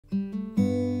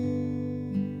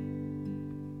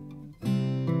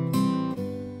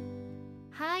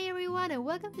everyone, and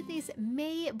welcome to this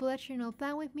May Bullet Journal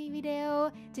Plan With Me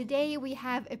video. Today we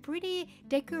have a pretty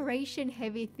decoration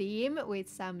heavy theme with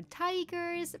some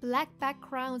tigers, black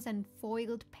backgrounds and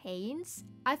foiled paints.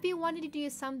 I've been wanting to do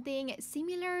something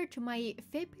similar to my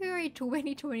February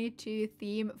 2022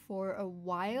 theme for a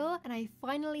while, and I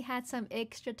finally had some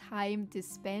extra time to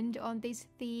spend on this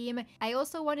theme. I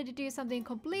also wanted to do something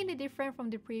completely different from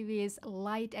the previous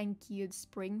light and cute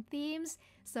spring themes.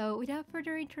 So without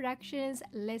further introductions,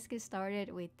 let's get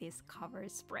started with this cover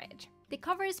spread. The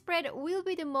cover spread will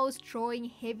be the most drawing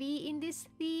heavy in this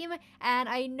theme, and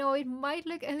I know it might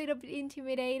look a little bit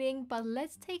intimidating, but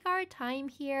let's take our time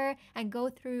here and go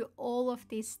through all of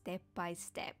this step by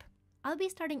step. I'll be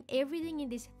starting everything in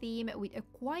this theme with a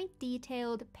quite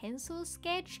detailed pencil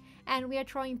sketch, and we are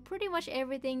drawing pretty much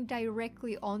everything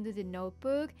directly onto the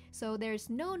notebook, so there's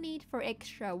no need for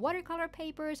extra watercolor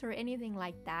papers or anything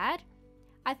like that.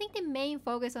 I think the main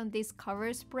focus on this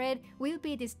cover spread will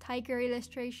be this tiger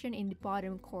illustration in the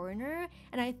bottom corner,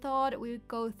 and I thought we would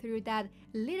go through that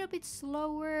a little bit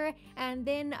slower, and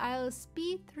then I'll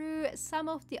speed through some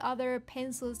of the other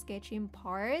pencil sketching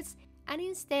parts and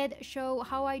instead show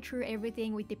how I drew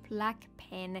everything with the black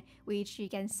pen, which you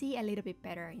can see a little bit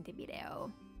better in the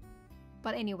video.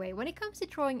 But anyway, when it comes to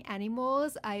drawing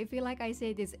animals, I feel like I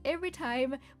say this every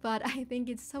time, but I think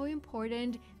it's so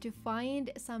important to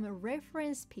find some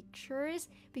reference pictures,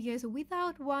 because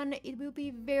without one, it will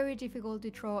be very difficult to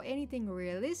draw anything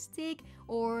realistic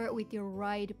or with the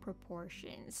right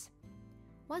proportions.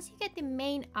 Once you get the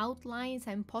main outlines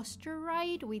and posture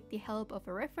right with the help of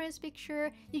a reference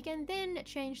picture, you can then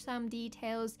change some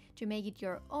details to make it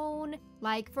your own,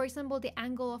 like for example the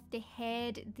angle of the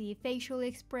head, the facial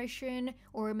expression,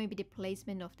 or maybe the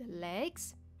placement of the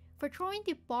legs. For drawing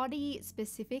the body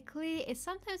specifically, it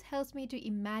sometimes helps me to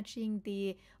imagine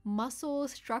the muscle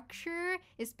structure,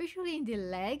 especially in the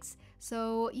legs.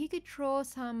 So you could draw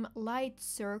some light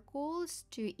circles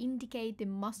to indicate the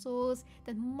muscles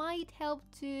that might help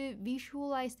to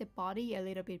visualize the body a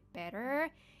little bit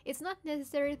better. It's not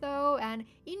necessary though, and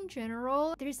in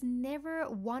general, there's never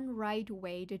one right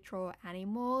way to draw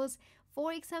animals.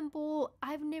 For example,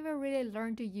 I've never really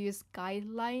learned to use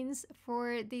guidelines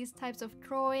for these types of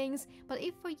drawings, but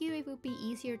if for you it would be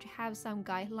easier to have some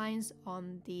guidelines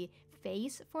on the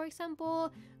face, for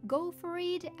example, go for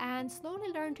it and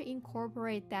slowly learn to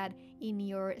incorporate that in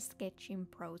your sketching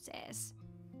process.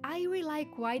 I rely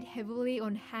quite heavily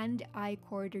on hand-eye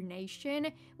coordination,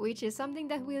 which is something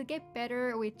that will get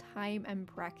better with time and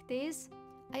practice.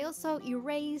 I also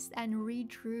erased and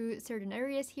redrew certain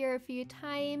areas here a few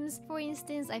times. For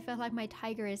instance, I felt like my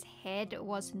tiger's head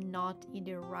was not in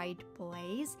the right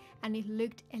place and it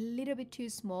looked a little bit too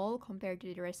small compared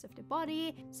to the rest of the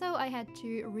body, so I had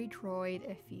to redraw it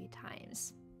a few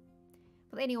times.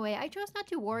 But anyway, I chose not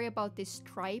to worry about this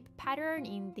stripe pattern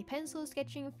in the pencil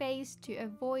sketching phase to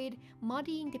avoid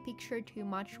muddying the picture too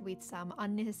much with some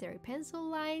unnecessary pencil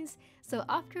lines. So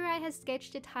after I had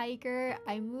sketched the tiger,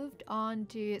 I moved on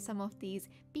to some of these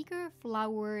bigger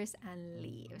flowers and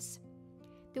leaves.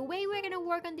 The way we're gonna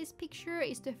work on this picture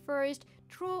is to first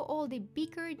draw all the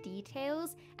bigger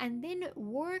details and then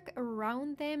work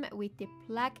around them with the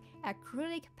black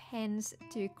acrylic pens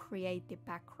to create the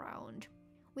background.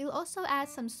 We'll also add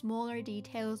some smaller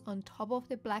details on top of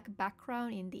the black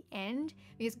background in the end,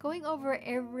 because going over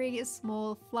every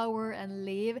small flower and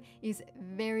leaf is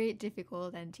very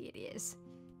difficult and tedious.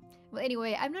 Well,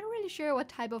 anyway, I'm not really sure what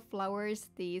type of flowers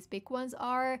these big ones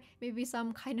are. Maybe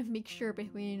some kind of mixture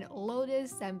between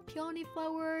lotus and peony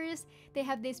flowers. They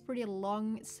have these pretty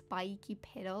long, spiky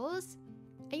petals.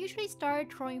 I usually start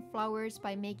drawing flowers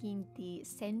by making the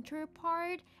center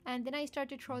part, and then I start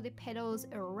to draw the petals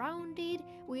around it,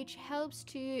 which helps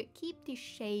to keep the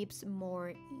shapes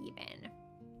more even.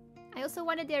 I also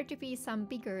wanted there to be some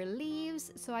bigger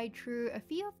leaves, so I drew a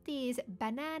few of these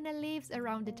banana leaves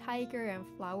around the tiger and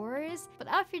flowers. But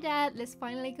after that, let's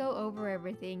finally go over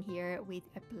everything here with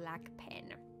a black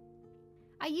pen.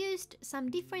 I used some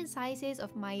different sizes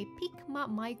of my Pigma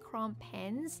Micron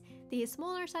pens. The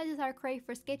smaller sizes are great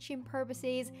for sketching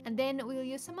purposes, and then we'll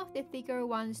use some of the thicker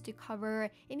ones to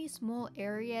cover any small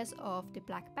areas of the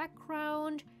black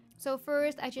background. So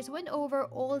first, I just went over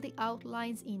all the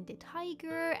outlines in the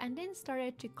tiger and then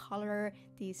started to color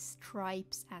these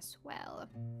stripes as well.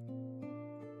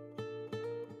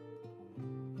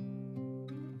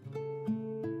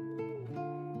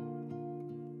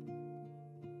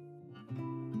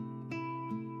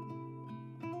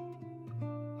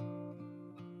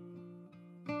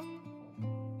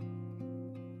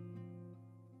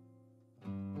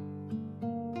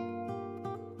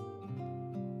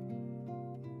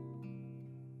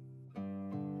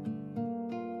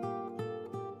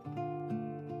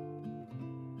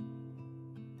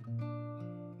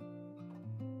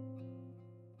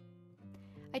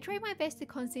 I try my best to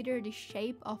consider the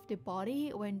shape of the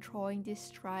body when drawing these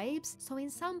stripes, so in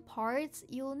some parts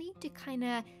you'll need to kind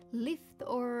of lift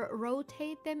or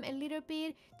rotate them a little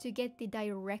bit to get the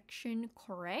direction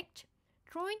correct.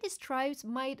 Drawing the stripes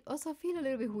might also feel a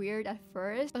little bit weird at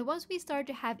first, but once we start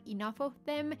to have enough of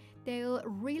them, they'll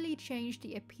really change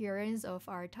the appearance of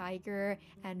our tiger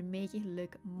and make it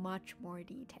look much more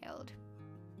detailed.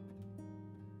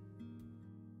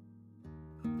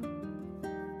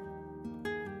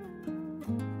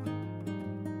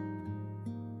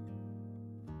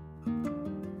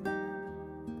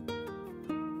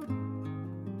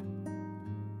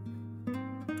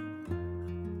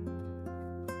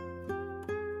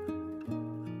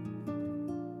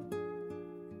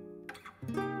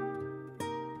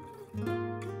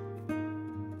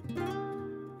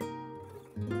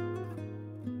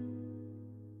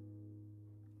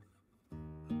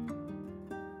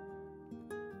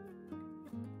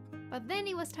 But then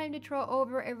it was time to draw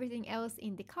over everything else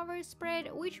in the cover spread,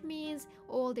 which means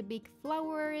all the big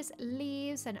flowers,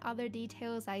 leaves and other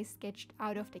details I sketched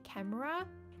out of the camera.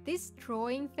 This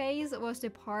drawing phase was the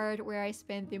part where I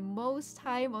spent the most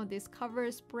time on this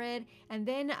cover spread, and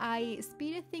then I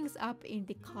speeded things up in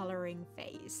the coloring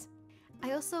phase.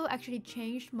 I also actually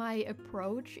changed my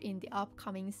approach in the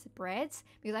upcoming spreads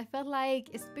because I felt like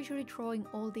especially drawing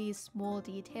all these small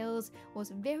details was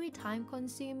very time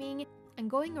consuming, and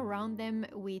going around them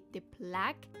with the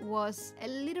black was a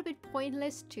little bit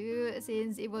pointless too,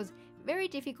 since it was very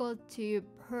difficult to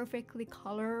perfectly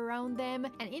color around them,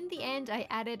 and in the end I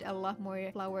added a lot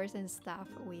more flowers and stuff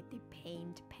with the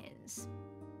paint pens.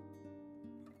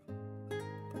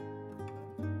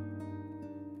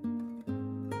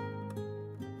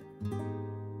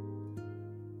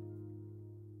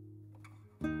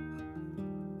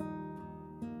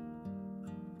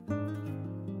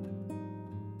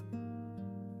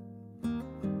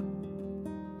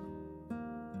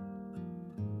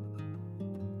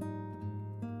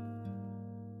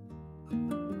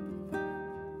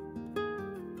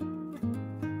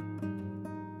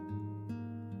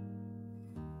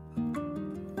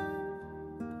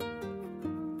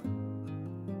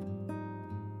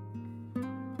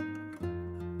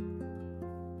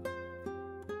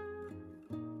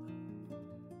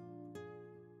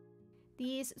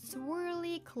 These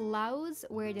swirly clouds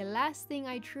were the last thing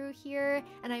I drew here,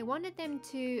 and I wanted them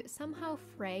to somehow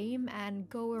frame and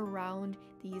go around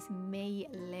these May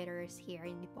letters here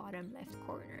in the bottom left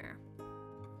corner.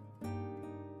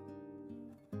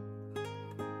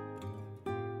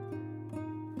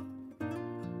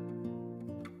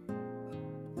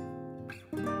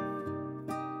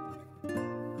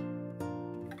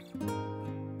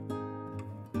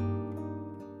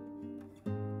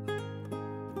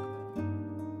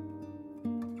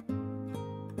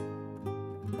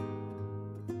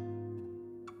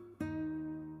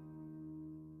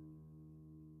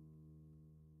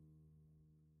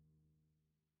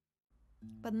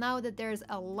 But now that there's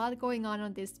a lot going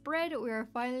on this spread, we are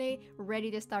finally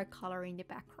ready to start coloring the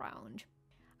background.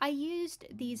 I used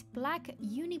these black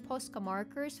Uniposca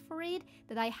markers for it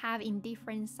that I have in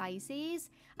different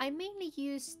sizes. I mainly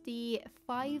used the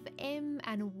 5M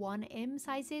and 1M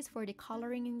sizes for the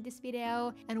coloring in this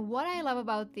video, and what I love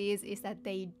about these is that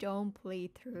they don't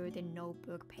bleed through the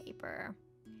notebook paper.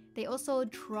 They also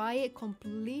dry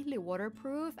completely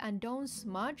waterproof and don't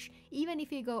smudge even if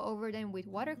you go over them with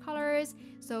watercolors,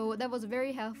 so that was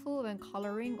very helpful when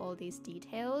coloring all these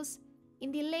details.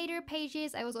 In the later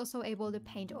pages, I was also able to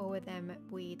paint over them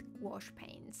with gouache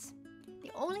paints.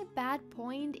 The only bad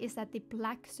point is that the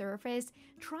black surface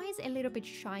dries a little bit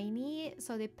shiny,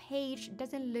 so the page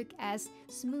doesn't look as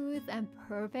smooth and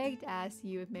perfect as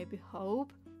you would maybe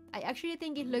hope. I actually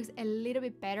think it looks a little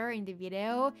bit better in the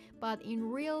video, but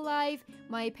in real life,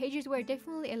 my pages were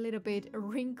definitely a little bit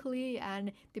wrinkly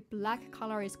and the black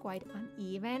color is quite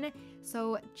uneven,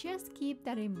 so just keep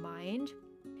that in mind.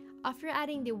 After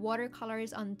adding the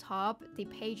watercolors on top, the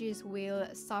pages will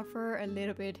suffer a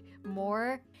little bit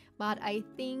more, but I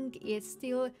think it's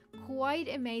still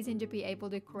quite amazing to be able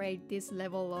to create this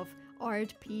level of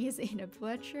art piece in a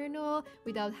bullet journal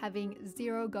without having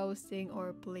zero ghosting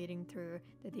or bleeding through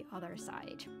to the other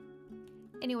side.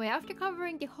 Anyway, after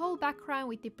covering the whole background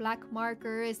with the black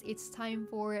markers, it's time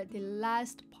for the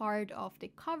last part of the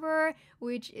cover,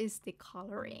 which is the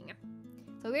coloring.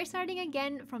 So we're starting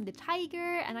again from the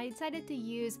tiger, and I decided to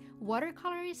use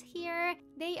watercolors here.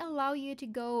 They allow you to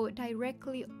go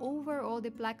directly over all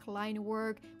the black line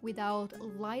work without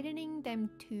lightening them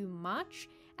too much,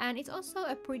 and it's also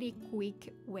a pretty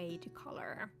quick way to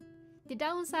color. The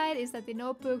downside is that the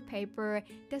notebook paper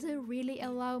doesn't really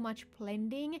allow much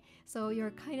blending, so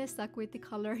you're kind of stuck with the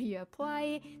color you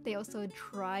apply. They also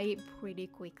dry pretty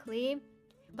quickly.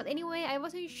 But anyway, I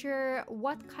wasn't sure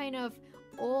what kind of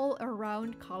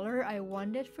all-around color I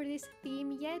wanted for this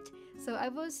theme yet, so I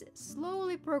was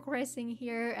slowly progressing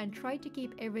here and tried to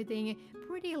keep everything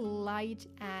pretty light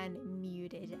and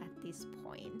muted at this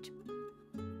point.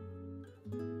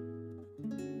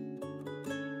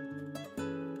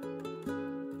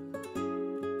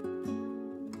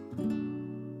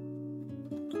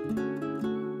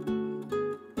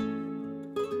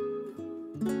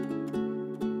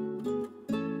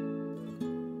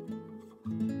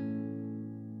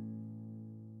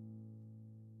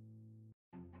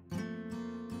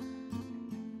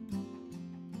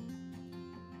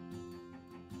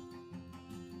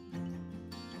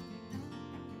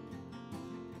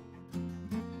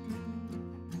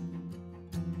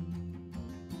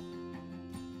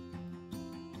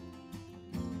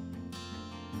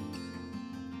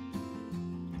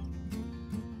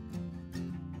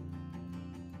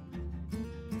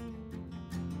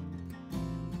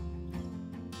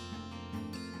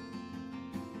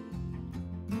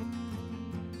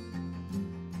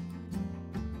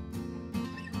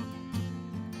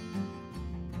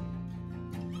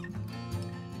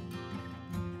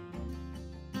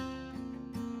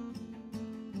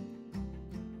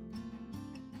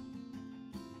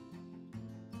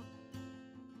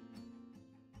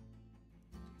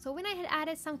 So when I had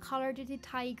added some color to the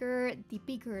tiger, the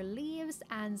bigger leaves,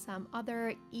 and some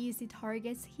other easy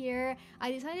targets here,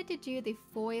 I decided to do the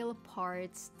foil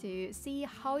parts to see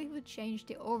how it would change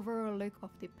the overall look of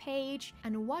the page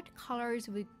and what colors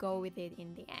would go with it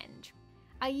in the end.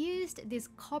 I used this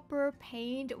copper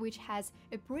paint, which has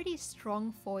a pretty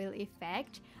strong foil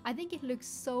effect. I think it looks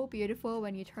so beautiful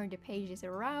when you turn the pages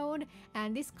around,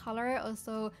 and this color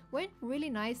also went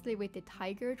really nicely with the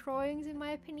tiger drawings in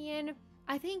my opinion.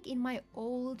 I think in my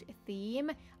old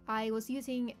theme, I was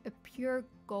using a pure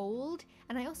gold,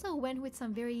 and I also went with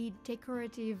some very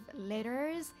decorative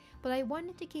letters, but I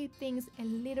wanted to keep things a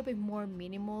little bit more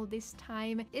minimal this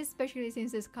time, especially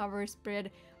since this cover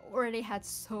spread already had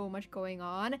so much going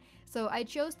on. So I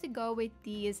chose to go with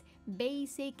these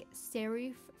basic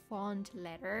serif font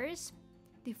letters.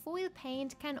 The foil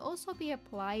paint can also be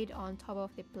applied on top of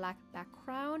the black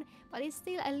background, but it's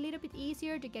still a little bit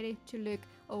easier to get it to look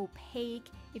opaque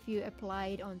if you apply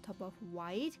it on top of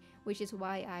white, which is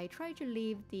why I try to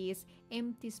leave these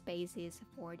empty spaces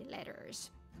for the letters.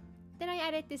 Then I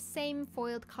added the same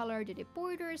foiled color to the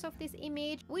borders of this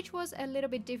image, which was a little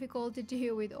bit difficult to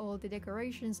do with all the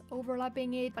decorations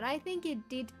overlapping it, but I think it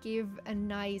did give a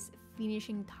nice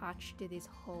finishing touch to this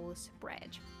whole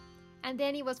spread. And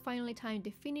then it was finally time to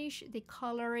finish the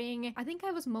coloring. I think I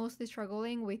was mostly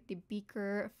struggling with the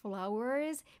bigger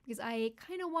flowers because I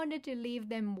kind of wanted to leave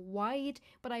them white,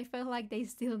 but I felt like they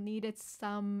still needed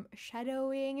some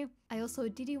shadowing. I also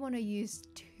didn't want to use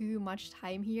too much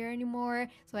time here anymore,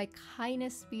 so I kind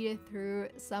of speeded through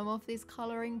some of this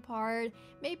coloring part.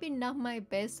 Maybe not my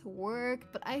best work,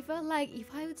 but I felt like if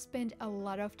I would spend a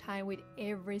lot of time with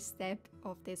every step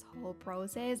of this whole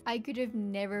process, I could have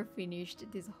never finished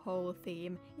this whole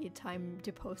theme in time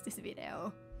to post this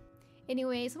video.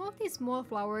 Anyway, some of these small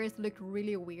flowers looked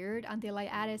really weird until I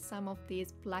added some of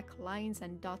these black lines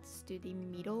and dots to the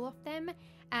middle of them,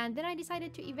 and then I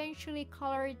decided to eventually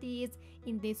color these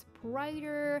in this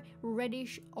brighter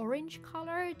reddish orange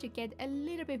color to get a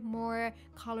little bit more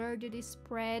color to this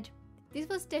spread. This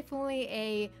was definitely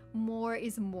a more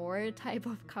is more type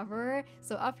of cover,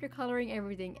 so after coloring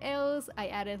everything else, I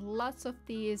added lots of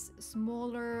these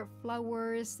smaller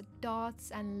flowers,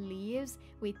 dots and leaves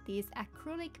with these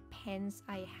acrylic pens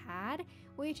I had,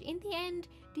 which in the end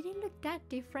didn't look that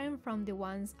different from the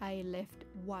ones I left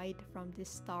white from the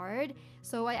start,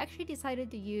 so I actually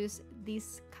decided to use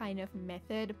this kind of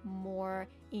method more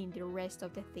in the rest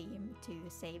of the theme to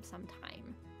save some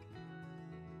time.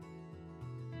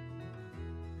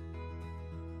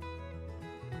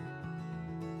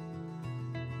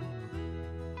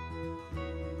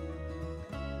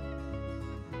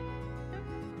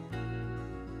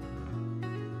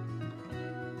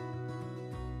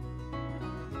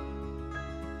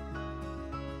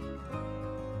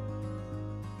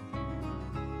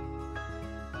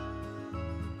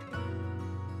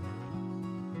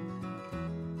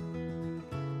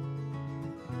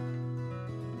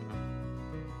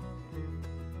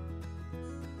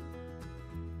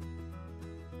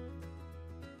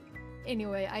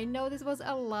 Anyway, I know this was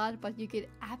a lot, but you could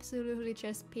absolutely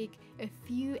just pick a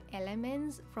few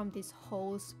elements from this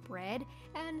whole spread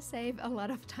and save a lot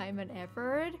of time and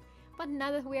effort. But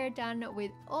now that we are done with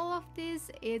all of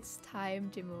this, it's time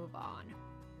to move on.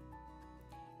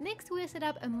 Next, we'll set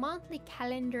up a monthly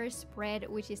calendar spread,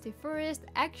 which is the first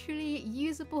actually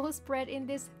usable spread in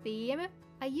this theme.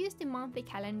 I use the monthly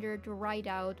calendar to write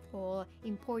out all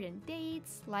important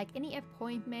dates, like any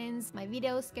appointments, my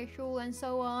video schedule, and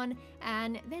so on.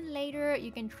 And then later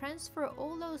you can transfer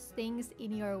all those things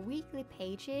in your weekly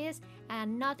pages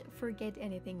and not forget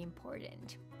anything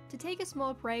important. To take a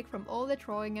small break from all the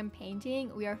drawing and painting,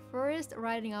 we are first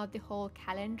writing out the whole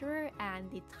calendar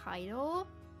and the title.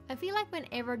 I feel like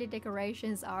whenever the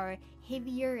decorations are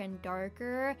heavier and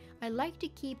darker, I like to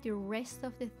keep the rest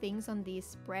of the things on these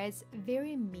spreads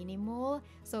very minimal.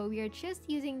 So we are just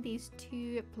using these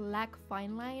two black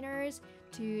fine liners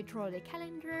to draw the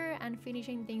calendar and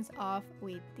finishing things off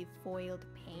with the foiled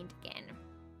paint again.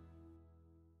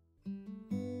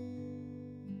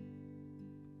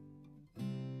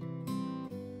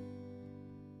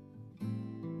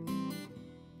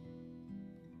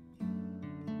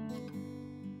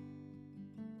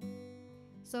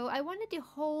 So I wanted the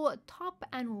whole top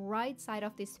and right side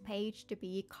of this page to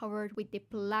be covered with the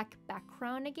black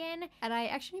background again, and I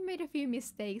actually made a few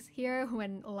mistakes here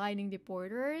when lining the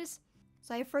borders.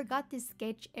 So I forgot to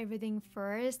sketch everything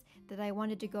first, that I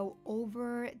wanted to go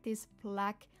over this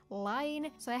black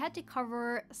line. So I had to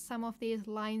cover some of these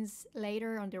lines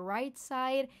later on the right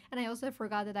side, and I also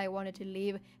forgot that I wanted to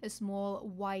leave a small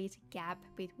white gap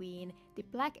between the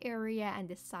black area and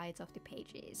the sides of the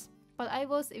pages. But I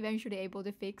was eventually able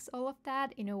to fix all of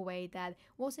that in a way that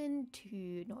wasn't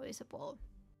too noticeable.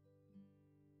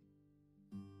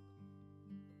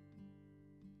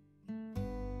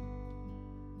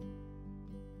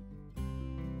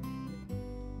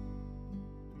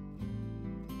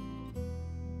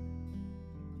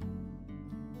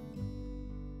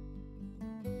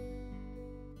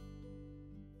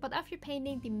 But after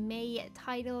painting the May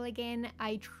title again,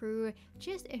 I drew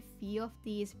just a few of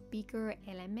these bigger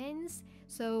elements.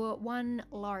 So one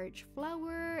large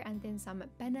flower and then some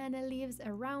banana leaves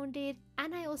around it.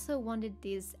 And I also wanted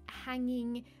this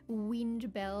hanging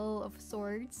wind bell of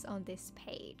sorts on this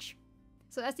page.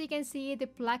 So as you can see, the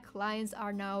black lines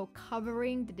are now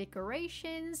covering the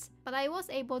decorations, but I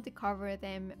was able to cover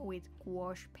them with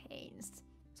gouache paints.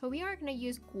 So we are gonna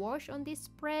use gouache on this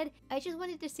spread. I just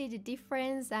wanted to see the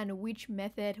difference and which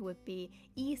method would be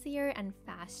easier and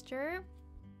faster.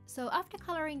 So after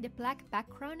coloring the black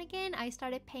background again, I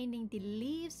started painting the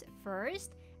leaves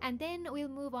first, and then we'll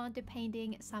move on to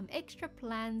painting some extra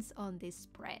plants on this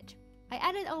spread. I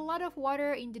added a lot of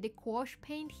water into the gouache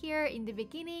paint here in the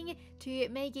beginning to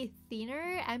make it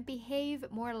thinner and behave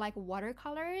more like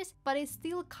watercolors, but it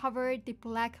still covered the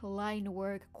black line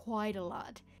work quite a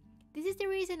lot. This is the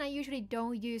reason I usually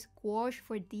don't use gouache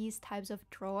for these types of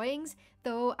drawings,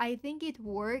 though I think it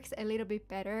works a little bit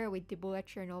better with the bullet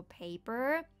journal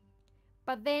paper.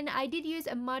 But then I did use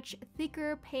a much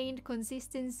thicker paint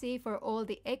consistency for all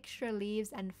the extra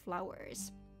leaves and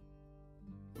flowers.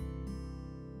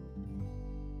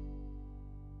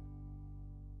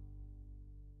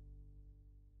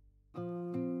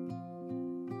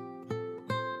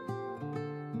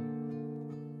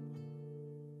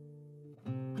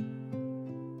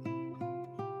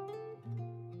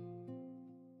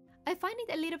 I find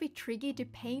it a little bit tricky to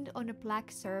paint on a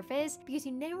black surface because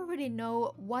you never really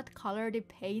know what color the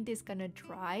paint is gonna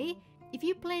dry. If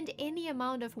you blend any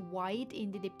amount of white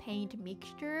into the paint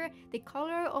mixture, the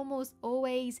color almost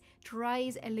always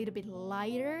dries a little bit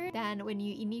lighter than when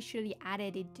you initially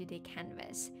added it to the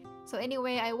canvas. So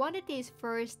anyway, I wanted these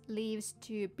first leaves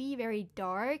to be very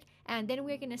dark, and then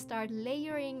we're gonna start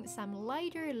layering some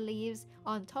lighter leaves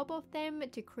on top of them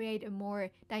to create a more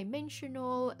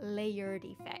dimensional layered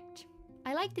effect.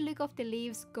 I like the look of the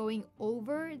leaves going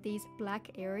over these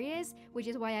black areas, which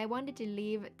is why I wanted to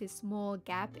leave this small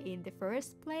gap in the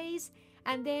first place.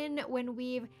 And then when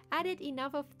we've added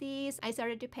enough of these, I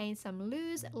started to paint some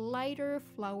loose, lighter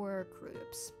flower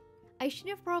groups. I should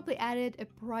have probably added a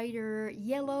brighter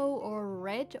yellow or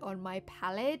red on my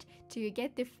palette to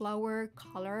get the flower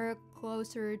color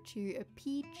closer to a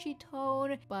peachy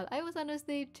tone, but I was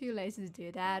honestly too lazy to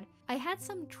do that. I had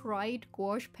some dried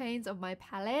gouache paints on my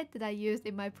palette that I used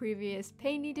in my previous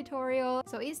painting tutorial,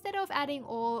 so instead of adding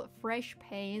all fresh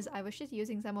paints, I was just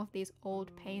using some of these old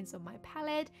paints on my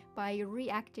palette by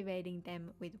reactivating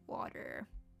them with water.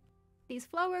 These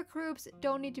flower groups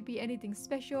don't need to be anything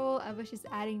special. I was just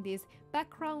adding this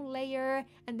background layer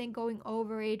and then going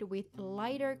over it with a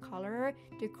lighter color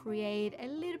to create a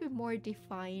little bit more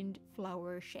defined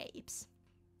flower shapes.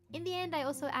 In the end, I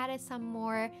also added some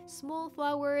more small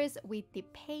flowers with the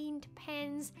paint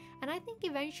pens, and I think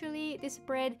eventually this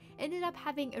spread ended up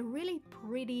having a really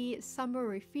pretty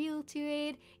summery feel to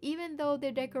it, even though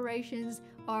the decorations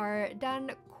are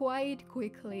done quite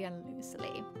quickly and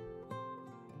loosely.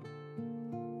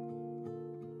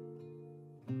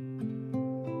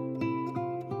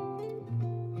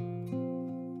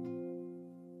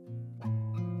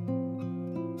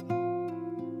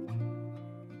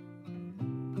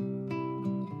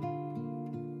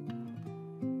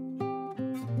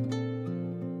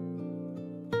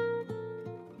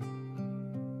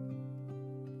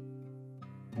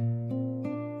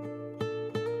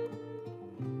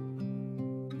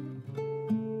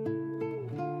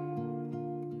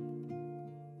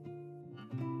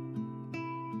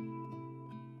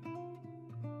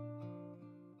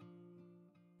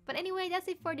 But anyway, that's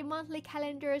it for the monthly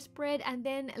calendar spread, and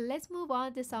then let's move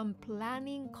on to some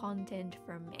planning content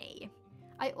for May.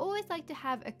 I always like to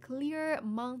have a clear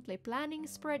monthly planning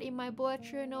spread in my bullet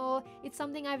journal. It's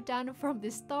something I've done from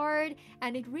the start,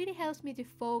 and it really helps me to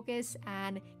focus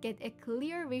and get a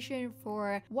clear vision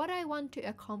for what I want to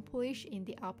accomplish in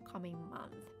the upcoming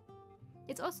month.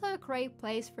 It's also a great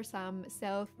place for some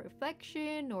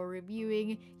self-reflection or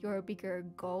reviewing your bigger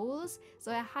goals,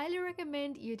 so I highly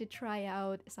recommend you to try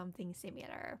out something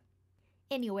similar.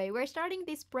 Anyway, we're starting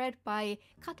this spread by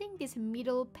cutting this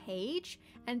middle page,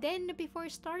 and then before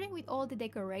starting with all the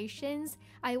decorations,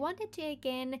 I wanted to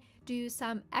again do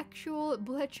some actual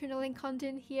bullet journaling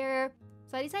content here.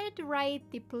 So I decided to write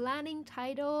the planning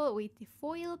title with the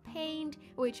foil paint,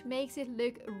 which makes it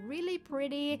look really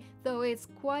pretty, though it's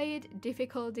quite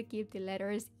difficult to keep the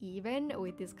letters even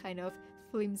with this kind of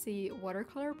flimsy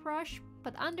watercolor brush.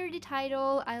 But under the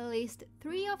title, I list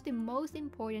 3 of the most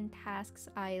important tasks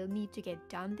I'll need to get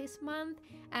done this month,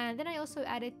 and then I also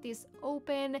added this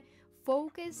open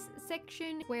focus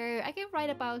section where I can write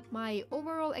about my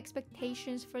overall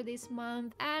expectations for this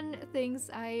month and things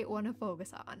I want to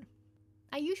focus on.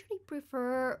 I usually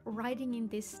prefer writing in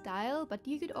this style, but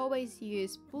you could always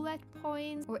use bullet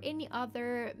points or any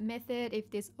other method if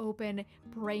this open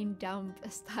brain dump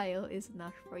style is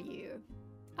not for you.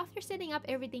 After setting up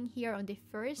everything here on the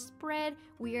first spread,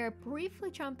 we are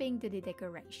briefly jumping to the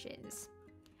decorations.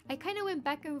 I kind of went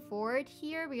back and forth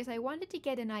here because I wanted to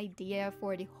get an idea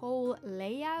for the whole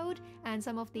layout, and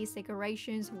some of these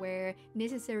decorations were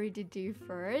necessary to do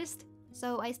first.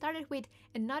 So I started with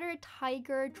another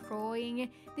tiger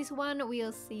drawing. This one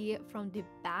we'll see from the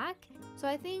back. So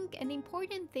I think an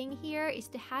important thing here is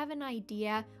to have an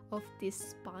idea of the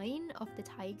spine of the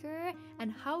tiger and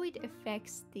how it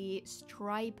affects the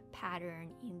stripe pattern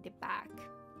in the back.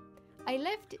 I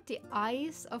left the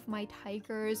eyes of my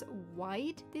tigers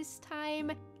white this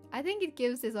time. I think it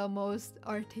gives this almost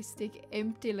artistic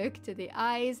empty look to the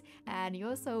eyes, and you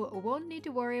also won't need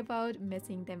to worry about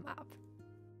messing them up.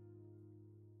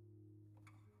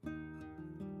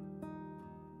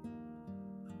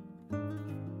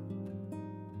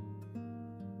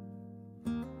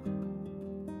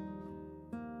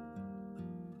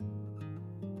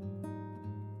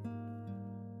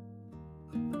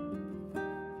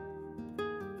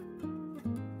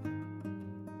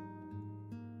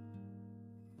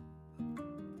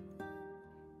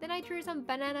 Then I drew some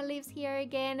banana leaves here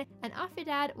again, and after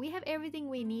that we have everything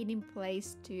we need in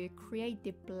place to create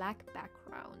the black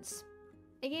backgrounds.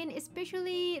 Again,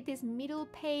 especially this middle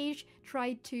page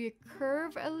tried to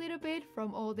curve a little bit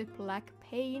from all the black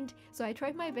paint, so I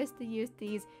tried my best to use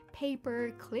these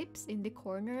paper clips in the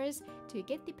corners to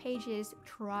get the pages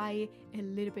dry a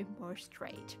little bit more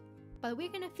straight. But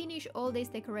we're gonna finish all these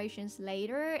decorations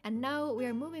later, and now we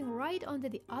are moving right onto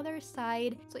the other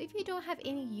side. So if you don't have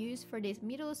any use for this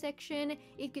middle section,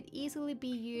 it could easily be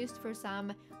used for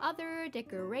some other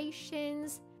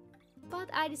decorations. But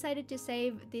I decided to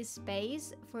save this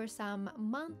space for some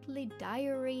monthly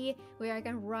diary where I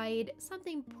can write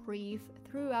something brief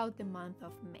throughout the month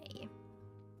of May.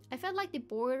 I felt like the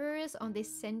borders on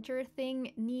this center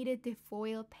thing needed the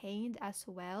foil paint as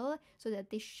well, so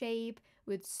that the shape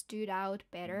would stood out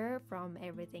better from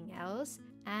everything else.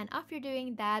 And after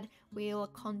doing that, we'll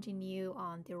continue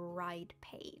on the right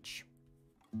page.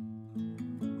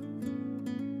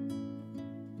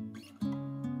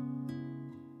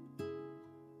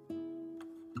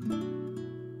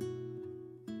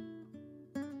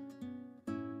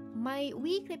 My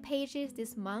weekly pages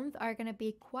this month are gonna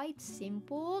be quite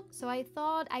simple, so I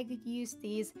thought I could use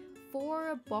these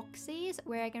 4 boxes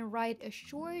where I can write a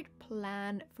short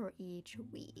plan for each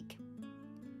week.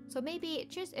 So maybe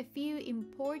just a few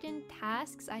important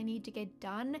tasks I need to get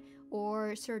done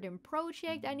or certain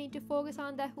project I need to focus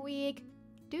on that week.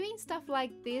 doing stuff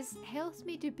like this helps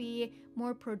me to be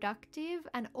more productive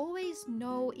and always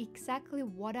know exactly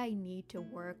what I need to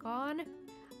work on.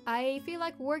 I feel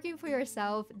like working for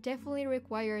yourself definitely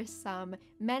requires some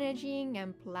managing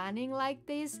and planning like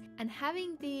this, and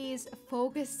having these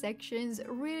focus sections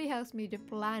really helps me to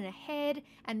plan ahead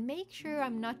and make sure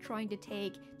I'm not trying to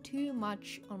take too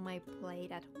much on my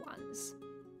plate at once.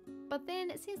 But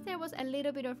then, since there was a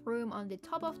little bit of room on the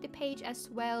top of the page as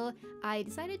well, I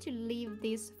decided to leave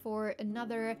this for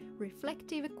another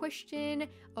reflective question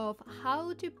of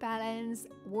how to balance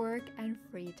work and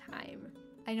free time.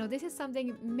 I know this is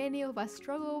something many of us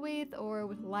struggle with or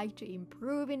would like to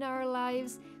improve in our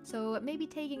lives, so maybe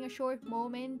taking a short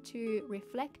moment to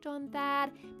reflect on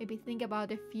that, maybe think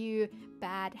about a few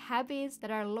bad habits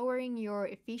that are lowering your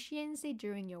efficiency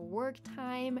during your work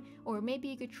time, or maybe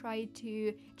you could try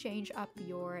to change up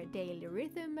your daily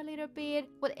rhythm a little bit.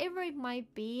 Whatever it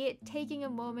might be, taking a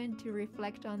moment to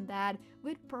reflect on that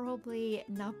would probably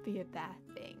not be a bad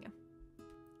thing.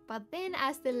 But then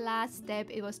as the last step,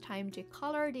 it was time to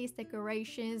color these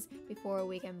decorations before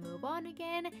we can move on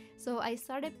again. So I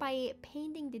started by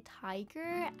painting the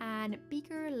tiger and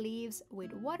bigger leaves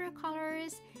with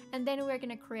watercolors, and then we're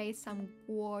gonna create some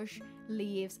gouache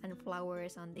leaves and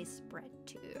flowers on this spread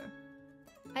too.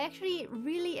 I actually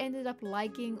really ended up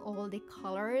liking all the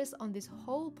colors on this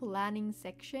whole planning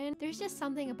section. There's just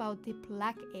something about the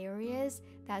black areas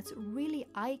that's really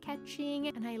eye-catching,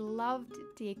 and I loved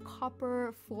the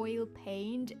copper foil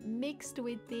paint mixed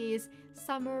with these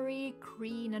summery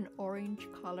green and orange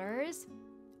colors.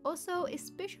 Also,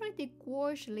 especially the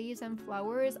gouache leaves and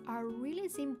flowers are really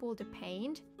simple to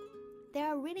paint. There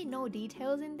are really no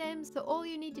details in them, so all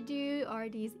you need to do are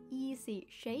these easy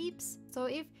shapes. So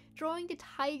if drawing the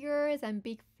tigers and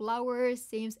big flowers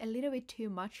seems a little bit too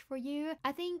much for you,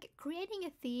 I think creating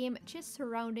a theme just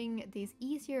surrounding these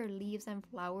easier leaves and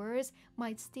flowers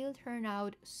might still turn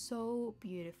out so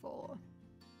beautiful.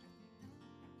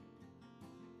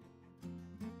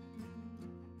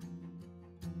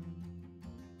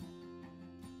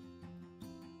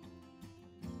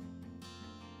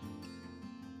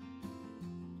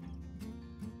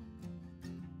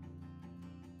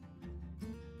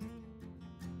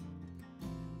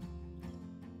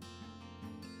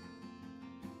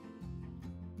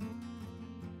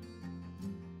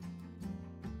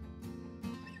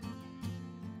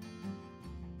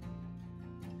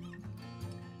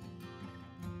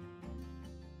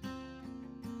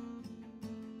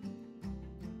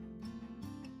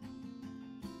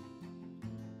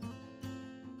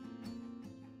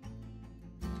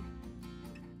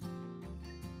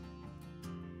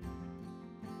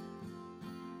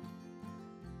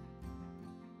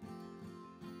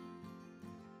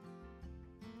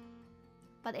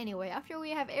 But anyway, after we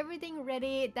have everything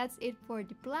ready, that's it for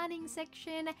the planning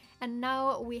section. And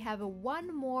now we have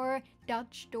one more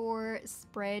Dutch door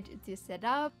spread to set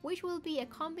up, which will be a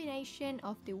combination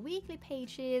of the weekly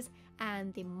pages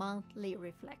and the monthly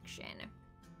reflection.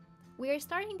 We are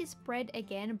starting the spread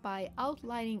again by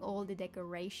outlining all the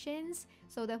decorations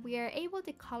so that we are able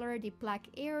to color the black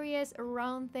areas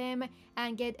around them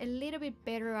and get a little bit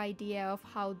better idea of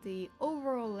how the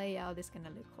overall layout is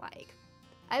gonna look like.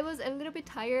 I was a little bit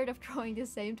tired of drawing the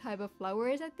same type of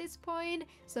flowers at this point,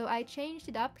 so I changed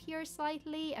it up here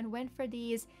slightly and went for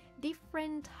these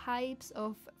different types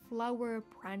of flower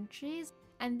branches.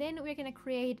 And then we're gonna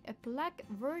create a black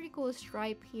vertical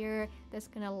stripe here that's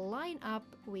gonna line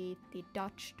up with the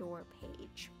Dutch door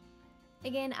page.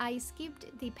 Again, I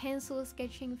skipped the pencil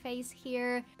sketching phase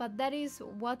here, but that is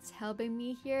what's helping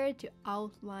me here to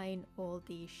outline all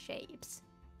these shapes.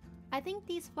 I think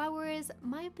these flowers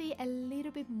might be a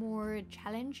little bit more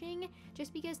challenging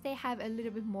just because they have a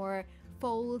little bit more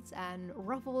folds and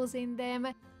ruffles in them,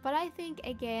 but I think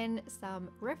again some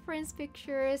reference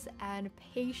pictures and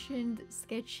patient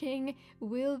sketching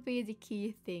will be the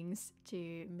key things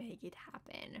to make it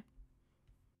happen.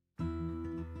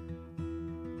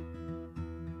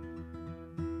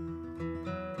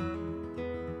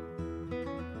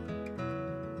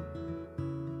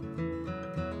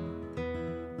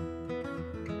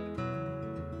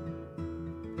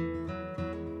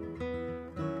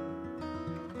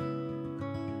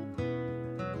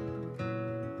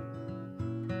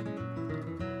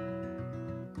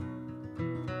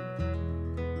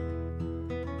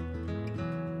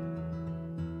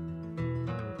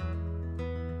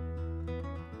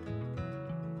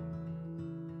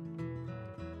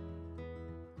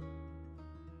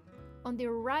 On the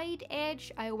right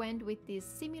edge, I went with this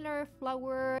similar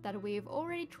flower that we've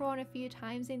already drawn a few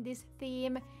times in this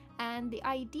theme, And the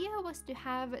idea was to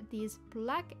have these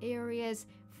black areas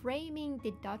framing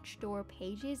the Dutch door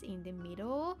pages in the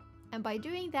middle. And by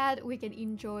doing that, we can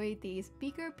enjoy these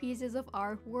bigger pieces of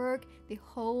artwork the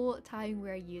whole time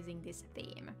we're using this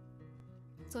theme.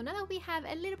 So now that we have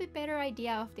a little bit better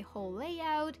idea of the whole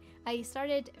layout, I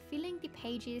started filling the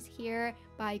pages here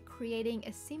by creating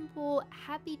a simple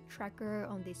happy tracker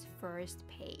on this first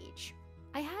page.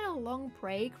 I had a long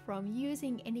break from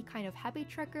using any kind of happy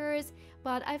trackers,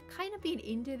 but I've kind of been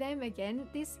into them again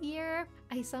this year.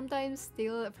 I sometimes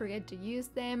still forget to use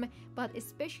them, but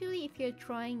especially if you're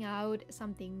trying out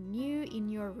something new in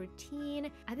your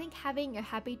routine, I think having a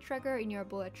happy tracker in your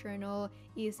bullet journal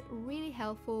is really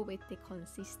helpful with the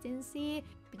consistency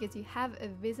because you have a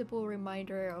visible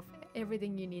reminder of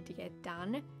everything you need to get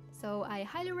done. So I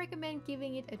highly recommend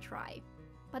giving it a try.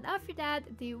 But after that,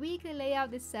 the weekly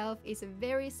layout itself is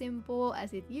very simple,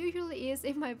 as it usually is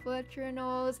in my bullet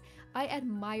journals. I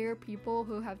admire people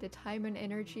who have the time and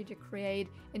energy to create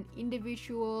an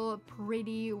individual,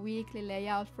 pretty weekly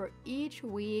layout for each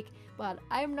week, but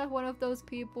I'm not one of those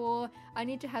people. I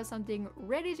need to have something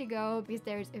ready to go because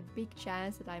there's a big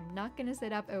chance that I'm not gonna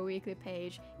set up a weekly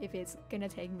page if it's gonna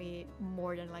take me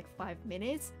more than like 5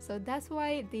 minutes. So that's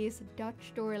why these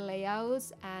Dutch door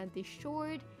layouts and the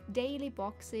short daily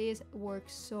boxes work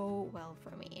so well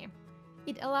for me.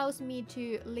 It allows me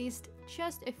to list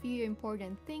just a few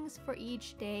important things for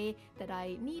each day that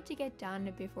I need to get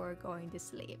done before going to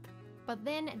sleep. But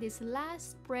then this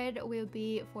last spread will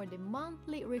be for the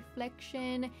monthly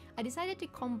reflection. I decided to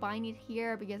combine it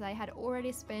here because I had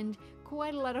already spent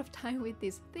quite a lot of time with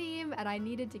this theme and I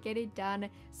needed to get it done.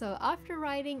 So after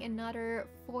writing another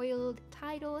foiled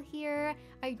title here,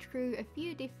 I drew a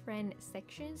few different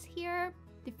sections here.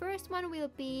 The first one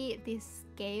will be this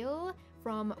scale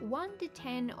from 1 to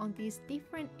 10 on these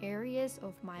different areas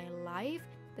of my life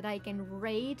that I can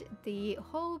rate the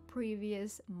whole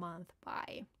previous month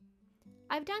by.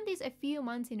 I've done this a few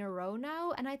months in a row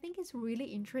now, and I think it's really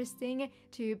interesting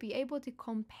to be able to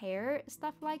compare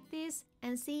stuff like this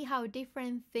and see how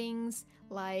different things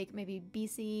like maybe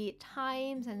busy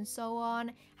times and so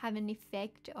on have an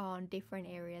effect on different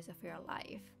areas of your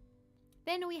life.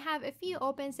 Then we have a few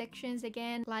open sections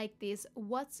again, like this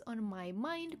what's on my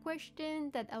mind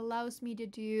question that allows me to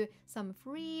do some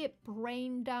free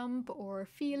brain dump or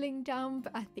feeling dump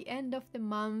at the end of the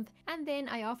month. And then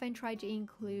I often try to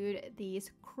include these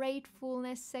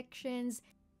gratefulness sections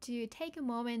to take a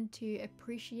moment to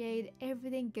appreciate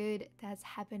everything good that's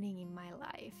happening in my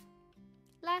life.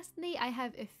 Lastly, I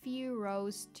have a few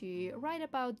rows to write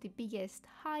about the biggest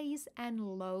highs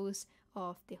and lows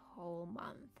of the whole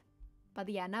month. But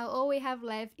yeah, now all we have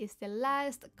left is the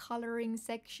last coloring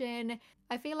section.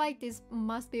 I feel like this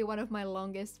must be one of my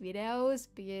longest videos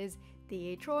because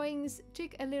the drawings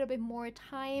took a little bit more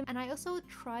time, and I also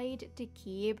tried to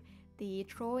keep the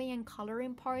drawing and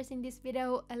coloring parts in this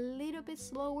video a little bit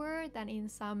slower than in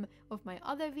some of my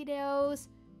other videos.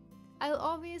 I'll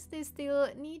obviously still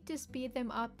need to speed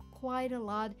them up quite a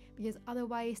lot because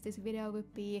otherwise this video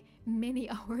would be many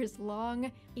hours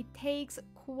long. It takes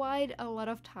quite a lot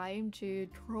of time to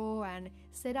draw and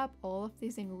set up all of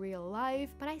this in real life,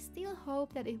 but I still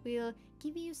hope that it will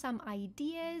give you some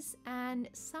ideas and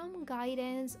some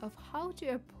guidance of how to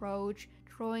approach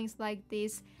drawings like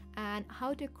this and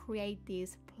how to create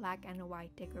these black and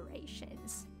white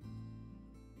decorations.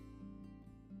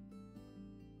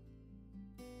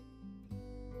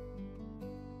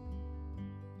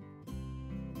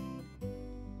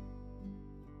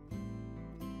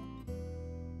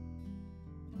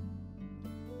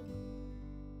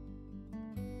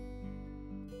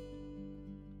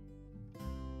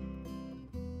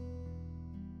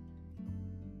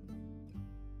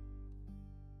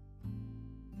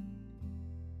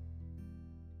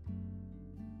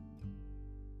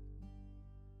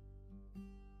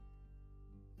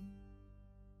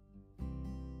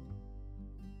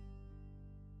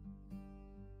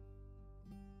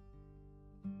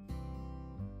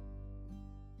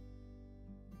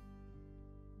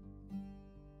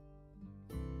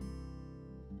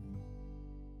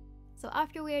 So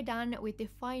after we're done with the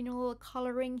final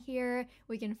coloring here,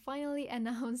 we can finally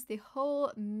announce the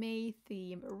whole May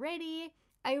theme ready.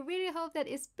 I really hope that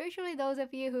especially those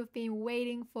of you who've been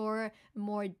waiting for a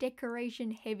more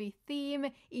decoration heavy theme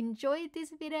enjoyed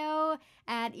this video,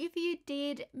 and if you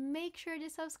did, make sure to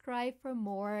subscribe for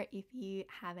more if you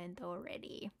haven't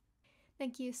already.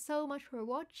 Thank you so much for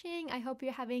watching. I hope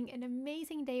you're having an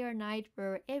amazing day or night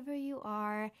wherever you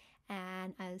are,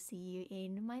 and I'll see you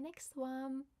in my next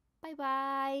one. Bye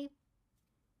bye!